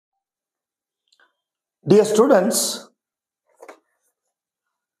Dear students,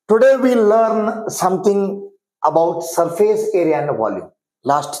 today we learn something about surface area and volume.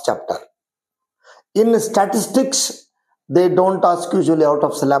 Last chapter. In statistics, they don't ask usually out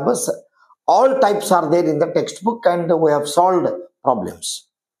of syllabus. All types are there in the textbook and we have solved problems.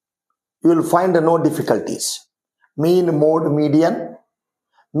 You will find no difficulties. Mean, mode, median.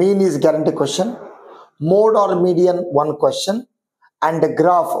 Mean is guarantee question. Mode or median, one question. And the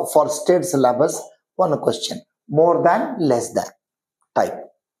graph for state syllabus, one question. More than, less than type.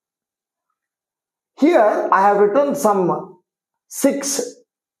 Here I have written some 6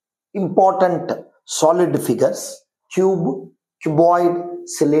 important solid figures: cube, cuboid,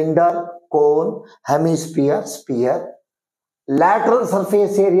 cylinder, cone, hemisphere, sphere, lateral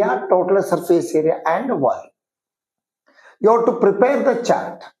surface area, total surface area, and volume. You have to prepare the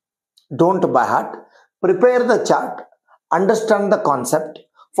chart. Don't by heart. Prepare the chart. Understand the concept.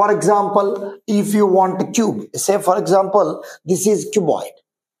 For example, if you want a cube, say for example, this is cuboid.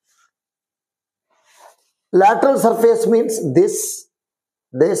 Lateral surface means this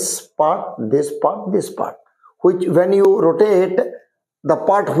part, this part, this part. Which when you rotate, the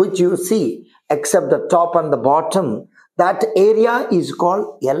part which you see, except the top and the bottom, that area is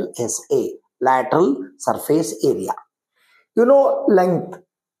called LSA, lateral surface area. You know length,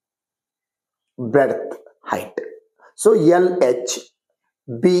 breadth, height. So LH,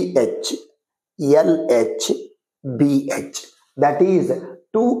 BH, LH, BH. That is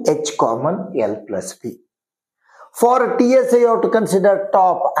 2H common L plus B. For TSA, you have to consider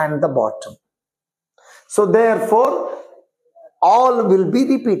top and the bottom. So therefore, all will be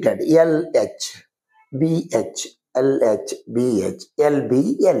repeated. LH, BH, LH, BH,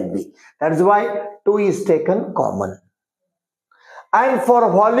 LB, LB. That is why 2 is taken common. And for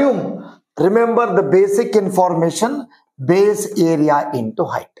volume, remember the basic information, base area into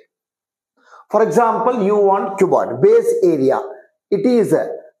height. For example, you want cuboid, base area. It is,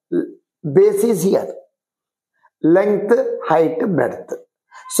 base is here. Length, height, breadth.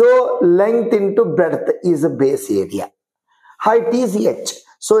 So length into breadth is a base area. Height is h.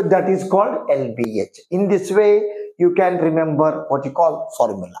 So that is called LBH. In this way, you can remember what you call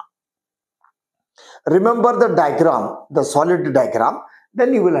formula. Remember the diagram, the solid diagram,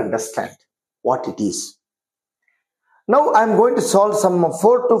 then you will understand what it is. Now I am going to solve some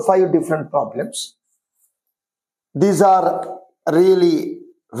 4 to 5 different problems. These are really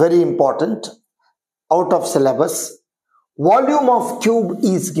very important. Out of syllabus. Volume of cube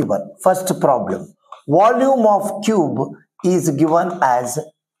is given. First problem. Volume of cube is given as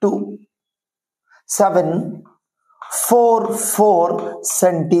 2744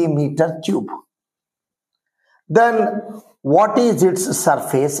 centimeter cube. Then what is its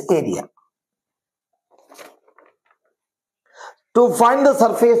surface area? To find the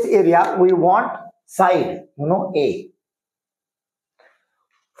surface area, we want side, A.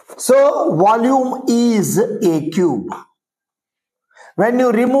 So volume is a cube. When you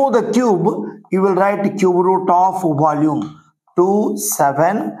remove the cube, you will write cube root of volume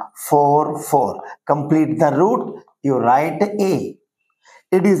 2744. Complete the root, you write A.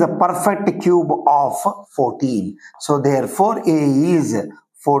 It is a perfect cube of 14. So therefore A is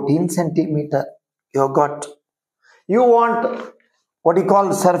 14 centimeter. You got. You want what you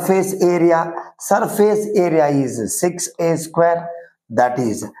call surface area. Surface area is 6A square. That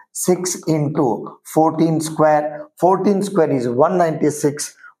is 6 into 14 square. 14 square is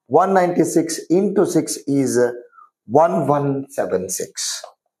 196. 196 into 6 is 1176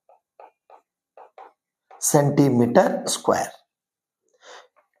 centimeter square.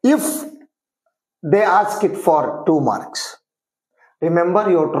 If they ask it for 2 marks, remember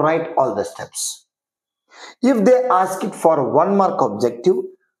you have to write all the steps. If they ask it for 1 mark objective,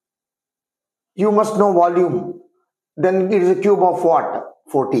 you must know volume. Then it is a cube of what?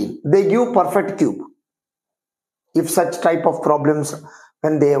 14. They give perfect cube. If such type of problems,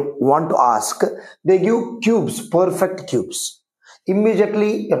 when they want to ask, they give cubes, perfect cubes.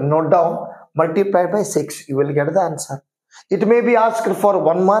 Immediately note down, multiply by 6, you will get the answer. It may be asked for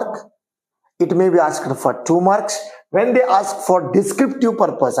 1 mark. It may be asked for 2 marks. When they ask for descriptive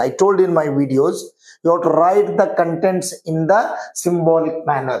purpose, I told in my videos, you have to write the contents in the symbolic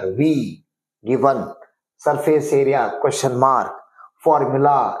manner. V, given. Surface area, question mark,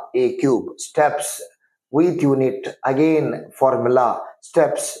 formula, A cube, steps, with unit, again formula,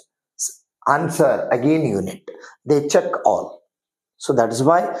 steps, answer, again unit. They check all. So that is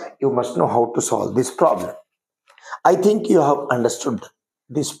why you must know how to solve this problem. I think you have understood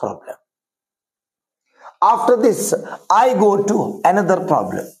this problem. After this, I go to another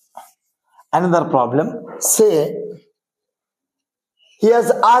problem. Another problem, say, he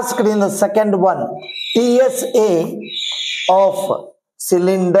has asked in the second one, TSA of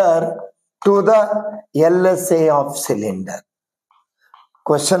cylinder to the LSA of cylinder.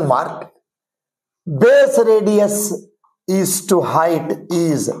 Question mark. Base radius is to height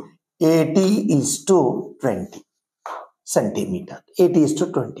is 80 is to 20 centimeter. 80 is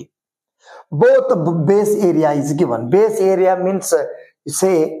to 20. Both base area is given. Base area means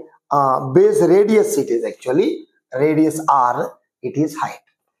say base radius, it is actually radius r, it is height.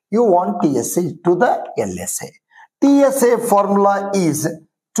 You want TSA to the LSA. TSA formula is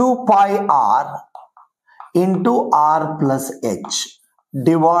 2 pi r into r plus h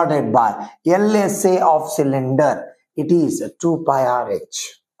divided by LSA of cylinder, it is 2 pi r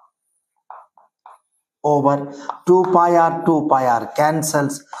h over 2 pi r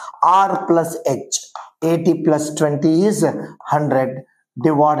cancels, r plus h, 80 plus 20 is 100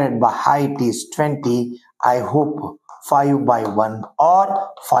 divided by height is 20. I hope 5 by 1 or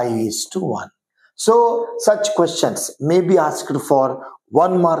 5 is to 1. So such questions may be asked for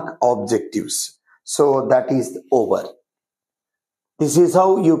 1 mark objectives. So that is over. This is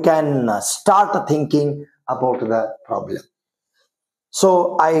how you can start thinking about the problem.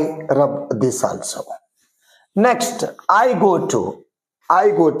 So I rub this also. Next, I go to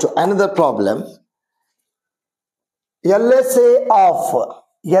another problem. LSA,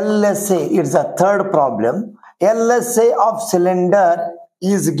 it's a third problem. LSA of cylinder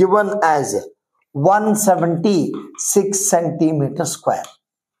is given as 176 centimeter square.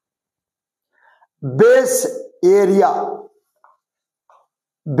 Base area,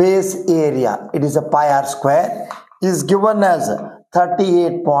 it is a pi r square, is given as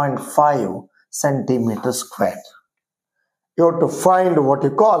 38.5 centimeter square. You have to find what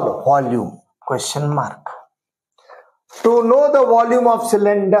you call volume, question mark. To know the volume of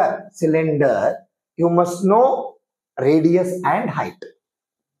cylinder, you must know radius and height.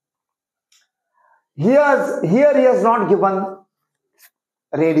 Here he has not given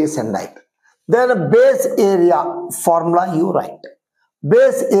radius and height. Then base area formula you write.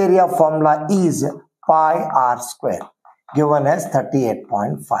 Base area formula is pi r square, given as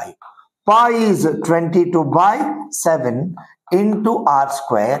 38.5. Pi is 22 by 7 into r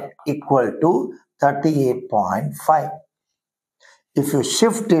square equal to 38.5. If you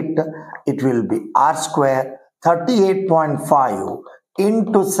shift it, it will be r square 38.5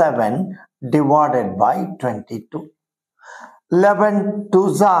 into 7 divided by 22. 11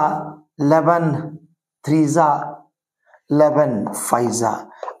 2s are 11 3s are 11 5s are.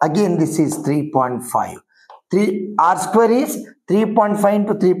 Again this is 3.5. R square is 3.5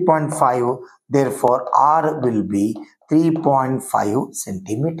 into 3.5. Therefore R will be 3.5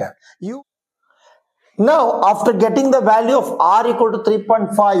 centimeter. Now after getting the value of R equal to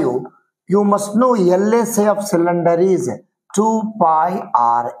 3.5, you must know LSA of cylinder is 2 pi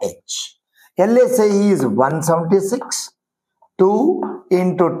RH. LSA is 176. 2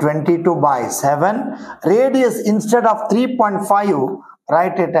 into 22 by 7. Radius instead of 3.5,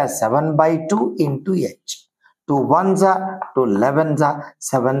 write it as 7 by 2 into h. 2 1s are 2 11s are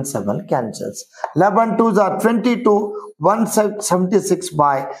 7 7 cancels. 11 2s are 22. 176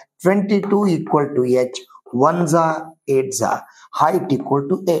 by 22 equal to h. 1s are 8s are. Height equal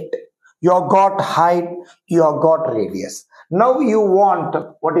to 8. You have got height, you have got radius. Now you want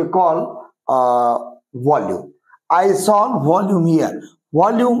what you call volume. I solve volume here.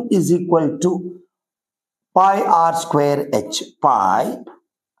 Volume is equal to pi r square h. Pi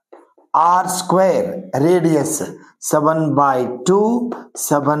r square radius 7 by 2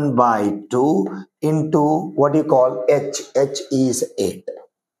 into what you call h. H is 8.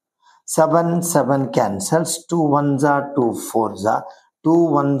 7 7 cancels. 2 1s are 2 4s are 2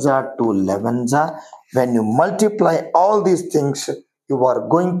 1s are 2 11s are. When you multiply all these things, you are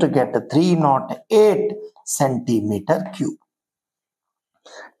going to get 308 centimeter cube.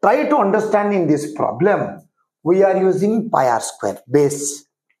 Try to understand in this problem. We are using pi r square base.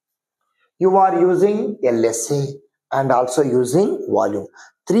 You are using LSA and also using volume.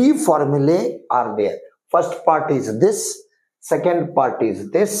 3 formulae are there. First part is this, second part is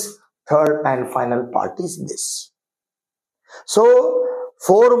this, third and final part is this. So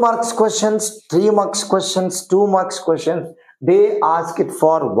 4 marks questions, 3 marks questions, 2 marks questions, they ask it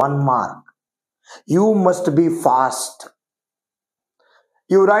for 1 mark. You must be fast.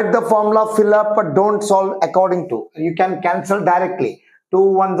 You write the formula, fill up, but don't solve according to. You can cancel directly. 2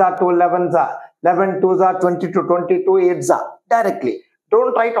 1s are 2 11s are. 11 2s are 22 22 8s are. Directly.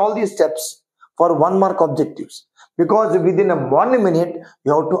 Don't write all these steps for 1 mark objectives. Because within 1 minute,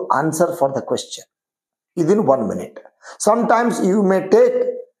 you have to answer for the question. Within 1 minute. Sometimes you may take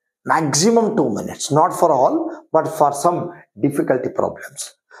maximum 2 minutes. Not for all, but for some difficulty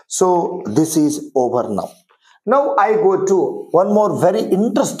problems. So this is over now. Now I go to one more very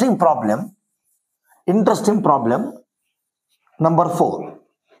interesting problem. Number 4.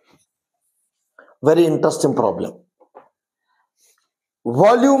 Very interesting problem.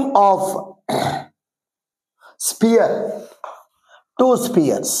 Volume of sphere, 2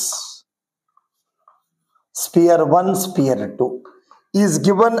 spheres, sphere 1, sphere 2, is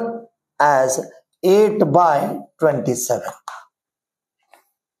given as 8 by 27.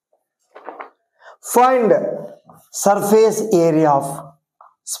 Find surface area of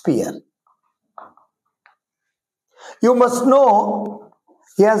sphere. You must know,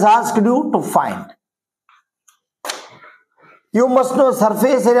 he has asked you to find. You must know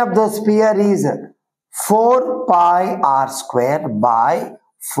surface area of the sphere is 4 pi r square by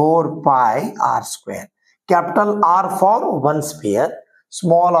 4 pi r square. Capital R for one sphere,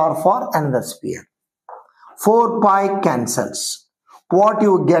 small r for another sphere. 4 pi cancels. What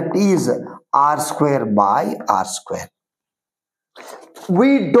you get is r square by r square.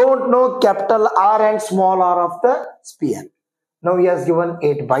 We don't know capital R and small r of the sphere. Now he has given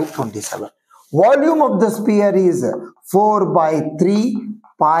 8 by 27. Volume of the sphere is 4 by 3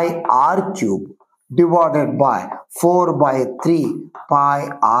 pi r cube divided by 4 by 3 pi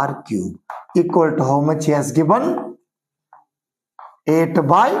r cube equal to how much he has given? 8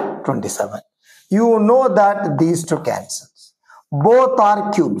 by 27. You know that these two cancels. Both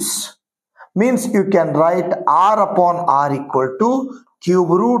are cubes. Means you can write r upon r equal to cube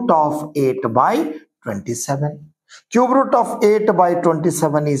root of 8 by 27. Cube root of 8 by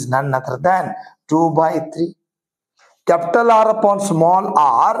 27 is none other than 2 by 3. Capital R upon small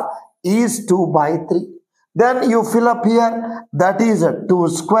r is 2 by 3. Then you fill up here, that is 2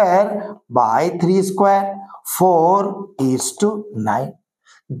 square by 3 square. 4 is to 9.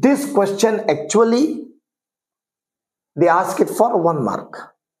 This question actually they ask it for 1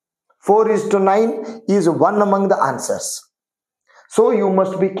 mark. 4 is to 9 is one among the answers. So you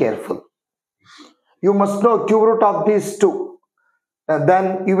must be careful. You must know cube root of these two. And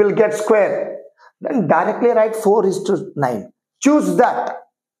then you will get square. Then directly write 4 is to 9. Choose that.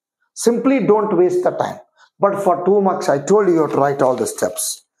 Simply don't waste the time. But for 2 marks, I told you to write all the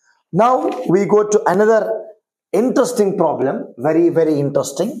steps. Now we go to another interesting problem. Very, very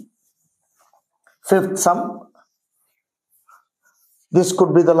interesting. 5th sum. This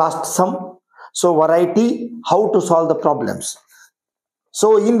could be the last sum. So variety, how to solve the problems.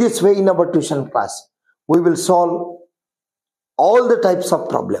 So in this way, in our tuition class, we will solve all the types of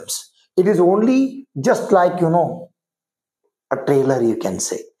problems. It is only just like, a trailer, you can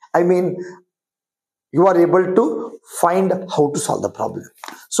say. I mean, you are able to find how to solve the problem.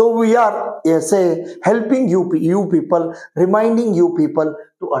 So we are, helping you people, reminding you people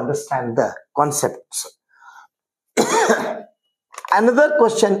to understand the concepts. Another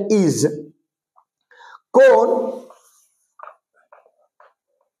question is, cone,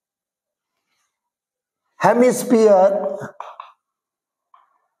 hemisphere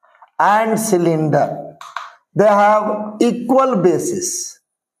and cylinder, they have equal basis.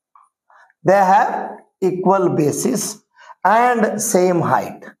 They have equal basis and same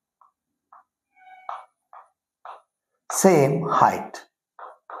height. Same height.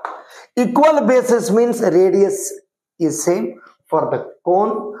 Equal basis means radius is same for the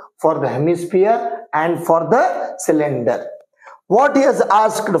cone, for the hemisphere and for the cylinder. What he has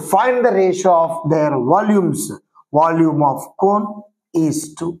asked, find the ratio of their volumes. Volume of cone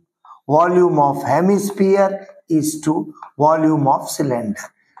is to volume of hemisphere is to volume of cylinder.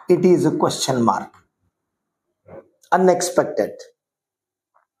 It is a question mark. Unexpected.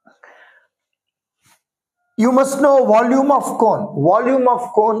 You must know volume of cone. Volume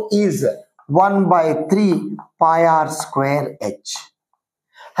of cone is 1 by 3 pi r square h.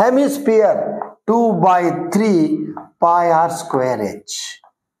 Hemisphere 2 by 3 pi r square h.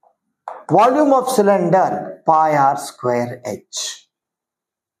 Volume of cylinder pi r square h.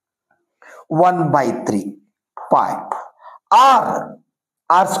 1 by 3 pi.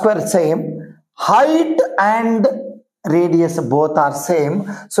 R square same. Height and radius both are same.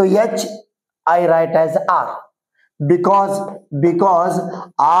 So h I write as r because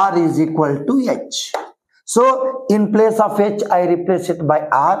r is equal to h. So in place of h I replace it by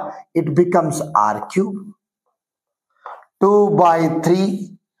r. It becomes r cube. 2 by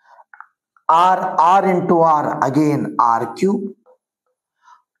 3 r into r again r cube.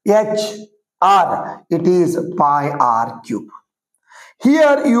 H r, it is pi r cube.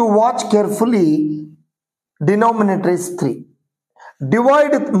 Here you watch carefully. Denominator is 3.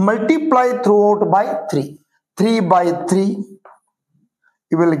 Divide, multiply throughout by 3. 3 by 3,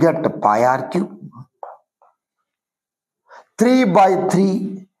 you will get pi r cube. 3 by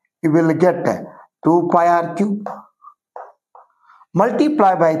 3, you will get 2 pi r cube.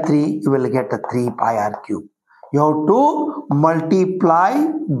 Multiply by 3, you will get a 3 pi r cube. You have to multiply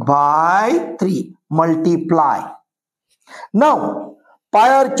by 3. Multiply. Now, pi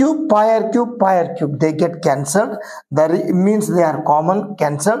r cube, pi r cube, pi r cube, they get cancelled. That means they are common,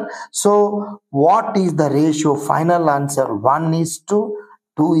 cancelled. So, what is the ratio? Final answer 1 is to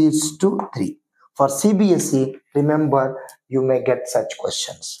 2 is to 3. For CBSE, remember, you may get such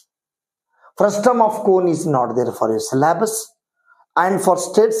questions. Frustum of cone is not there for your syllabus. And for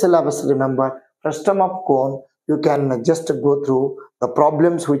state syllabus, remember, frustum of cone, you can just go through the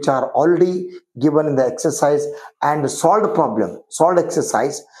problems which are already given in the exercise and solved problem, solved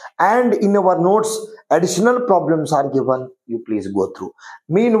exercise, and in our notes, additional problems are given. You please go through.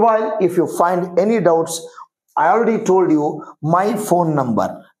 Meanwhile, if you find any doubts, I already told you my phone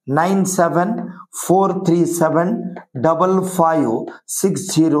number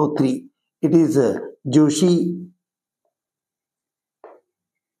 9743755603. It is Joshi.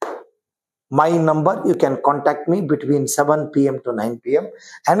 My number, you can contact me between 7 p.m. to 9 p.m.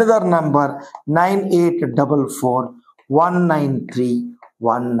 Another number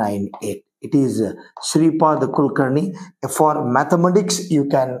 9844193198. It is Shripad Kulkarni. For mathematics, you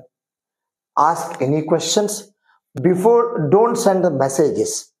can ask any questions. Before, don't send the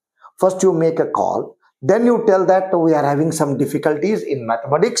messages. First, you make a call. Then you tell that we are having some difficulties in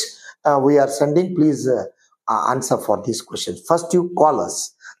mathematics. We are sending, please answer for these questions. First, you call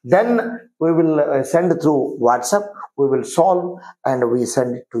us. Then we will send through WhatsApp. We will solve and we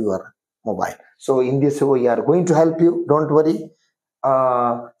send it to your mobile. So in this way, we are going to help you. Don't worry.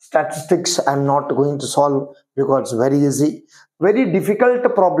 Statistics I'm not going to solve because it's very easy. Very difficult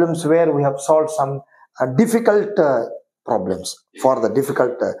problems where we have solved some difficult problems for the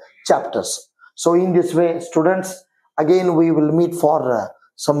difficult chapters. So in this way, students, again we will meet for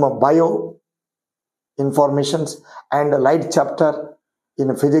some bio informations and a light chapter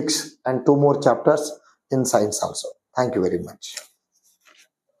in physics and 2 more chapters in science also. Thank you very much.